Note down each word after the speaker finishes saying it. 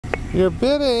You're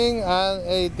bidding on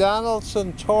a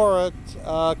Donaldson Torit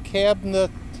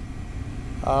cabinet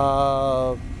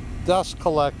dust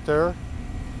collector.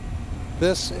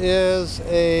 This is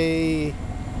a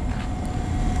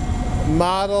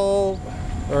model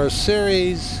or a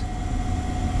series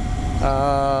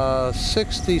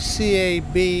 60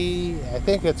 CAB. I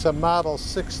think it's a model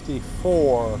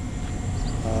 64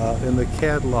 in the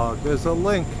catalog. There's a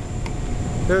link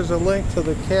to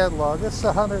the catalog. It's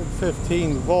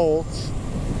 115 volts.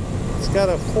 It's got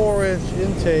a 4-inch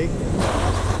intake.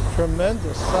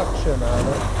 Tremendous suction on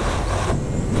it.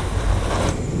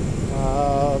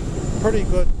 Pretty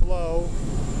good blow.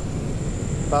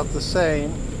 About the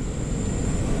same.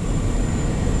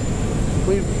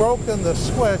 We've broken the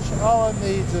switch. All it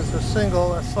needs is a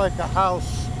single, it's like a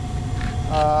house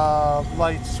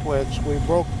light switch. We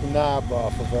broke the knob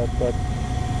off of it, but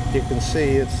you can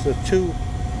see it's the two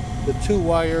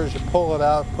wires. You pull it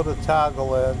out, put a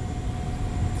toggle in.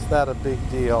 It's not a big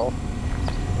deal.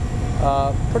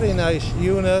 Pretty nice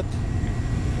unit.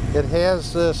 It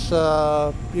has this,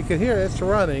 you can hear it's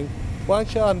running. Why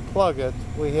don't you unplug it?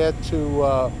 We had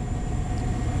to,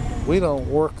 we don't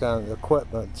work on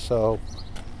equipment, so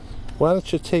why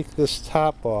don't you take this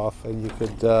top off and you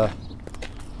could,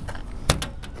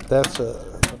 that's a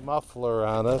muffler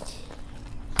on it.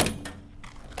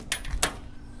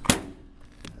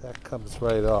 That comes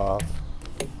right off.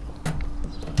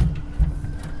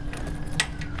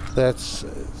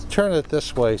 Turn it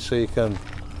this way so you can,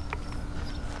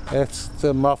 that's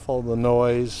to muffle the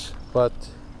noise, but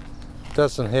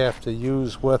doesn't have to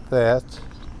use with that.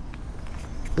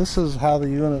 This is how the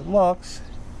unit looks.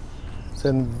 It's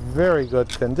in very good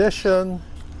condition.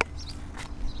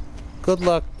 Good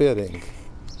luck bidding.